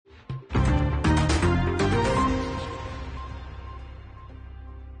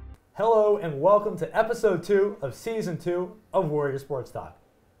Hello and welcome to episode 2 of season 2 of Warrior Sports Talk.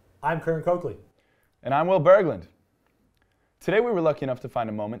 I'm Kern Coakley. And I'm Will Berglund. Today we were lucky enough to find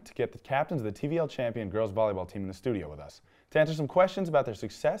a moment to get the captains of the TVL champion girls volleyball team in the studio with us to answer some questions about their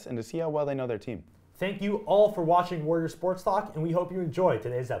success and to see how well they know their team. Thank you all for watching Warrior Sports Talk, and we hope you enjoy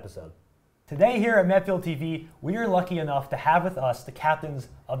today's episode. Today here at Metfield TV, we are lucky enough to have with us the captains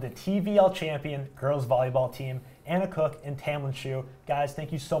of the TVL champion girls volleyball team, Anna Cook and Tamlin Shu. Guys,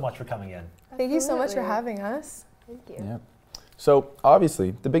 thank you so much for coming in. Thank you so much for having us. Thank you. Yeah. So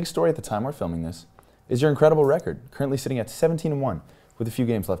obviously, the big story at the time we're filming this is your incredible record, currently sitting at 17-1 with a few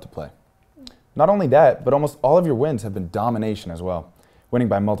games left to play. Not only that, but almost all of your wins have been domination as well, winning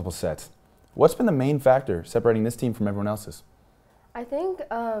by multiple sets. What's been the main factor separating this team from everyone else's? I think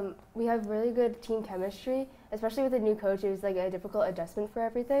we have really good team chemistry, especially with the new coach. It was like a difficult adjustment for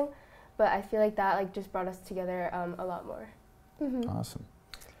everything, but I feel like that just brought us together a lot more. Awesome.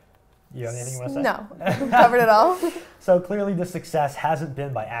 You have anything you want to say? No, covered it all. So clearly the success hasn't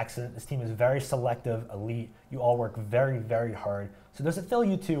been by accident. This team is very selective, elite. You all work very, very hard. So does it fill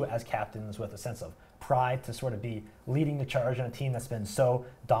you two as captains with a sense of pride to sort of be leading the charge on a team that's been so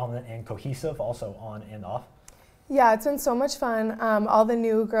dominant and cohesive, also on and off? Yeah, it's been so much fun. All the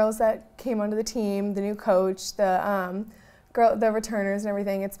new girls that came onto the team, the new coach, the returners and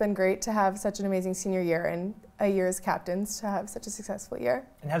everything. It's been great to have such an amazing senior year and a year as captains to have such a successful year.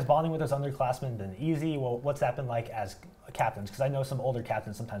 And has bonding with those underclassmen been easy? Well, what's that been like as captains? Because I know some older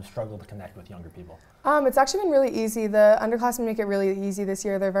captains sometimes struggle to connect with younger people. It's actually been really easy. The underclassmen make it really easy this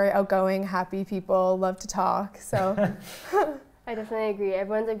year. They're very outgoing, happy people, love to talk. So I definitely agree.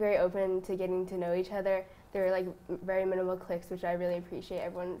 Everyone's like very open to getting to know each other. There are like very minimal cliques, which I really appreciate.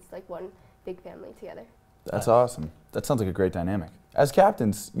 Everyone's like one big family together. That's awesome. That sounds like a great dynamic. As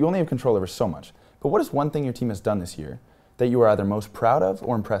captains, you only have control over so much. But what is one thing your team has done this year that you are either most proud of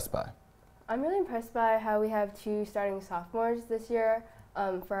or impressed by? I'm really impressed by how we have 2 starting sophomores this year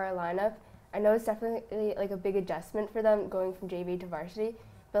for our lineup. I know it's definitely like a big adjustment for them going from JV to varsity,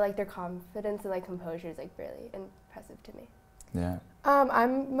 but like their confidence and like composure is like really impressive to me. Yeah.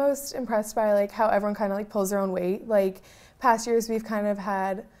 I'm most impressed by like how everyone kind of like pulls their own weight. Like past years we've kind of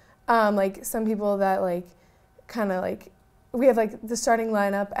had like some people that like kind of like we have like the starting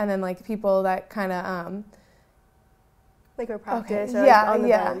lineup and then like people that kind of Like our practice. okay. Or, Yeah, like, on the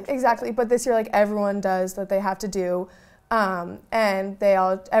yeah, bench. exactly. But this year like everyone does what they have to do, and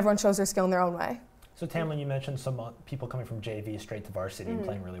everyone shows their skill in their own way. So Tamlin, you mentioned some people coming from JV straight to varsity and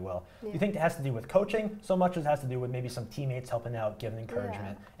playing really well. Yeah. Do you think it has to do with coaching so much as it has to do with maybe some teammates helping out, giving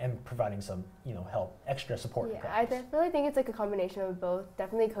encouragement, and providing some, help, extra support? Yeah, I definitely think it's like a combination of both.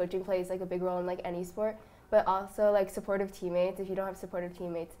 Definitely coaching plays like a big role in like any sport, but also like supportive teammates. If you don't have supportive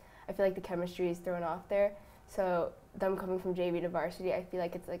teammates, I feel like the chemistry is thrown off there. So them coming from JV to varsity, I feel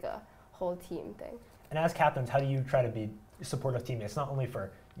like it's like a whole team thing. And as captains, how do you try to be supportive teammates, not only for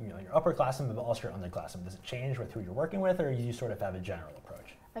your upperclassmen, but also your underclassmen? Does it change with who you're working with, or do you sort of have a general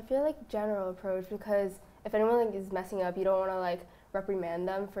approach? I feel like general approach, because if anyone like, is messing up, you don't want to like reprimand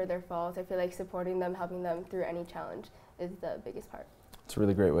them for their faults. I feel like supporting them, helping them through any challenge is the biggest part. It's a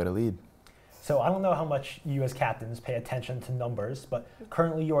really great way to lead. So I don't know how much you as captains pay attention to numbers, but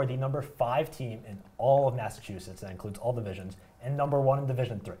currently you are the number 5 team in all of Massachusetts. That includes all divisions, and number 1 in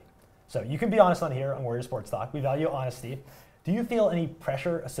Division 3. So you can be honest on here on Warrior Sports Talk. We value honesty. Do you feel any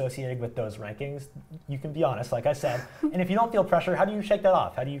pressure associated with those rankings? You can be honest, like I said. And if you don't feel pressure, how do you shake that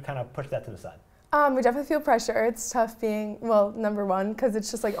off? How do you kind of push that to the side? We definitely feel pressure. It's tough being, well, number 1, because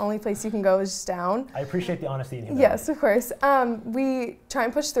it's just like only place you can go is just down. I appreciate the honesty and humility. Yes, of course. We try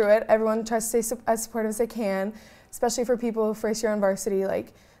and push through it. Everyone tries to stay as supportive as they can, especially for people first year on varsity.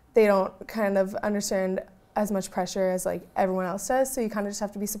 Like, they don't kind of understand as much pressure as like everyone else does. So you kind of just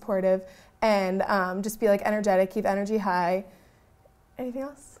have to be supportive and just be like energetic, keep energy high. Anything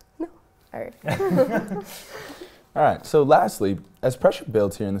else? No. All right. All right, so lastly, as pressure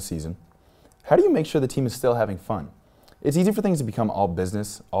builds here in the season, how do you make sure the team is still having fun? It's easy for things to become all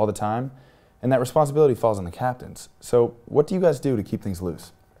business all the time, and that responsibility falls on the captains. So what do you guys do to keep things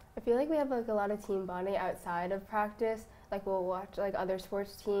loose? I feel like we have like a lot of team bonding outside of practice. Like we'll watch like other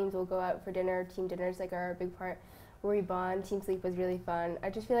sports teams, we'll go out for dinner, team dinners like are a big part where we bond. Team sleep was really fun. I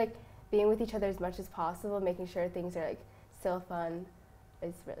just feel like being with each other as much as possible, making sure things are like still fun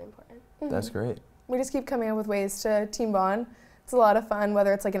is really important. That's great. We just keep coming up with ways to team bond. It's a lot of fun,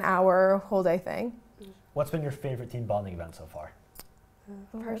 whether it's like an hour or a whole day thing. What's been your favorite team bonding event so far?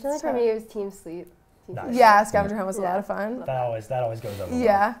 Personally, for me, it was team sleep. Nice. Yeah, scavenger hunt was a lot of fun. That always goes over well.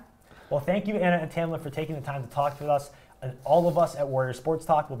 Yeah. Well, thank you, Anna and Tamlin, for taking the time to talk with us. And all of us at Warrior Sports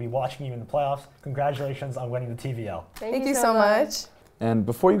Talk will be watching you in the playoffs. Congratulations on winning the TVL. Thank you so much. And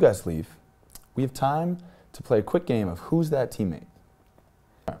before you guys leave, we have time to play a quick game of Who's That Teammate?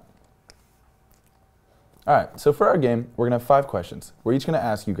 All right, so for our game, we're going to have 5 questions. We're each going to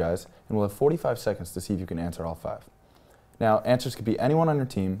ask you guys, and we'll have 45 seconds to see if you can answer all 5. Now, answers could be anyone on your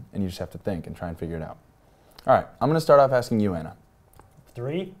team, and you just have to think and try and figure it out. All right, I'm going to start off asking you, Anna.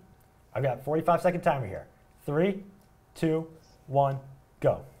 3. I've got 45-second timer here. 3, 2, 1,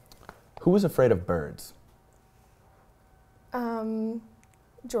 go. Who is afraid of birds?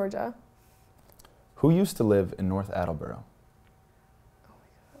 Georgia. Who used to live in North Attleboro?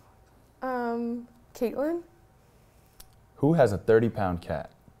 Caitlin. Who has a 30-pound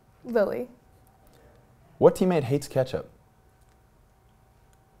cat? Lily. What teammate hates ketchup?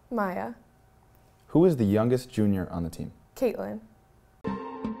 Maya. Who is the youngest junior on the team? Caitlin.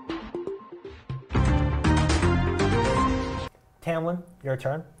 Tamlin, your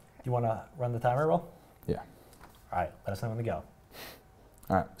turn. Do you want to run the timer roll? Yeah. All right, let us know when to go.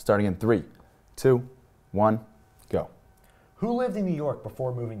 All right, starting in 3, 2, 1, go. Who lived in New York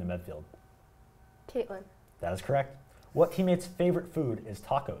before moving to Medfield? Caitlin. That is correct. What teammate's favorite food is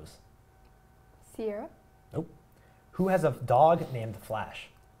tacos? Sierra. Nope. Who has a dog named Flash?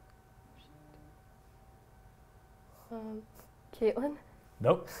 Caitlin.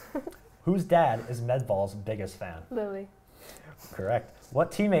 Nope. Whose dad is Medball's biggest fan? Lily. Correct.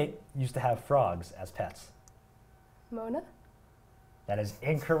 What teammate used to have frogs as pets? Mona. That is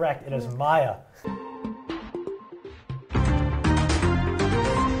incorrect. It is Maya.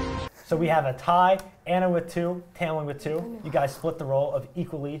 So we have a tie, Anna with 2, Tamlin with 2. You guys split the role of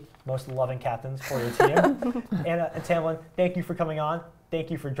equally most loving captains for your team. Anna and Tamlin, thank you for coming on.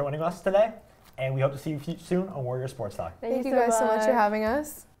 Thank you for joining us today. And we hope to see you soon on Warrior Sports Talk. Thank you guys so much for having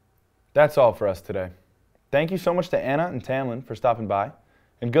us. That's all for us today. Thank you so much to Anna and Tamlin for stopping by,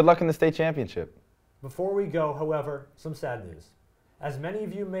 and good luck in the state championship. Before we go, however, some sad news. As many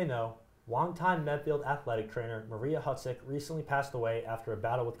of you may know, longtime Medfield athletic trainer Maria Hutzik recently passed away after a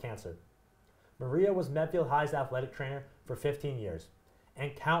battle with cancer. Maria was Medfield High's athletic trainer for 15 years,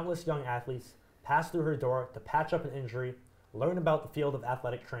 and countless young athletes passed through her door to patch up an injury, learn about the field of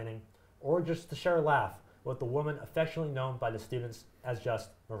athletic training, or just to share a laugh with the woman affectionately known by the students as just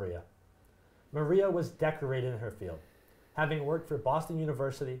Maria. Maria was decorated in her field, having worked for Boston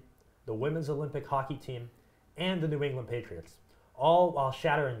University, the Women's Olympic Hockey Team, and the New England Patriots, all while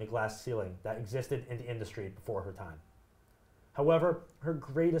shattering the glass ceiling that existed in the industry before her time. However, her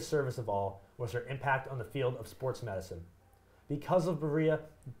greatest service of all was her impact on the field of sports medicine. Because of Maria,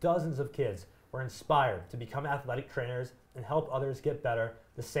 dozens of kids were inspired to become athletic trainers and help others get better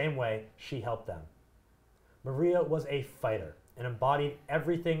the same way she helped them. Maria was a fighter and embodied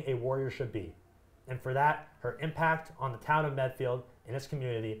everything a warrior should be. And for that, her impact on the town of Medfield and its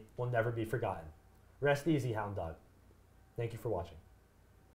community will never be forgotten. Rest easy, Hound Dog. Thank you for watching.